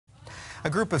A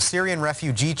group of Syrian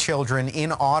refugee children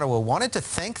in Ottawa wanted to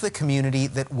thank the community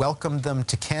that welcomed them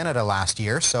to Canada last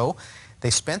year, so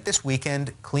they spent this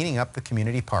weekend cleaning up the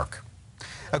community park.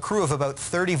 A crew of about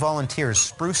 30 volunteers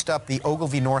spruced up the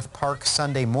Ogilvie North Park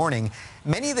Sunday morning.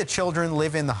 Many of the children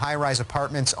live in the high-rise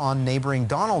apartments on neighboring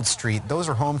Donald Street. Those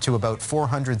are home to about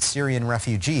 400 Syrian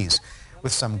refugees.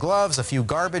 With some gloves, a few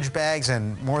garbage bags,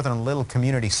 and more than a little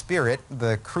community spirit,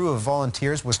 the crew of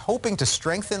volunteers was hoping to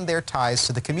strengthen their ties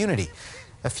to the community.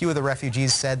 A few of the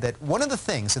refugees said that one of the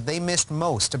things that they missed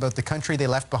most about the country they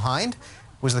left behind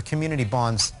was the community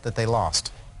bonds that they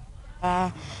lost.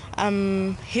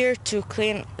 I'm here to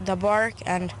clean the park,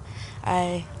 and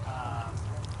I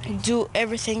do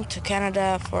everything to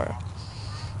Canada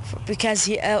because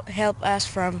he helped us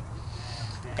from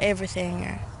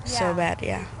everything so bad,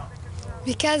 yeah.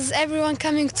 Because everyone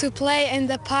coming to play in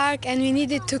the park and we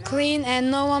needed to clean and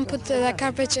no one put the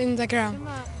garbage in the ground.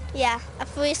 Yeah,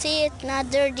 if we see it not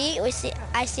dirty,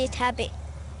 I see it happy.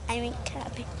 I mean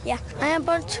happy, yeah. I am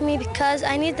important to me because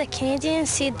I need the Canadians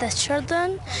see the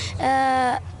children,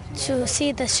 to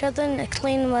see the children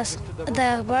clean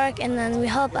the park, and then we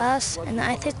help us. And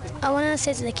I want to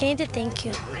say to the Canadian, thank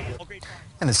you.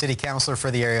 And the city councillor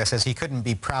for the area says he couldn't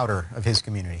be prouder of his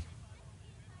community.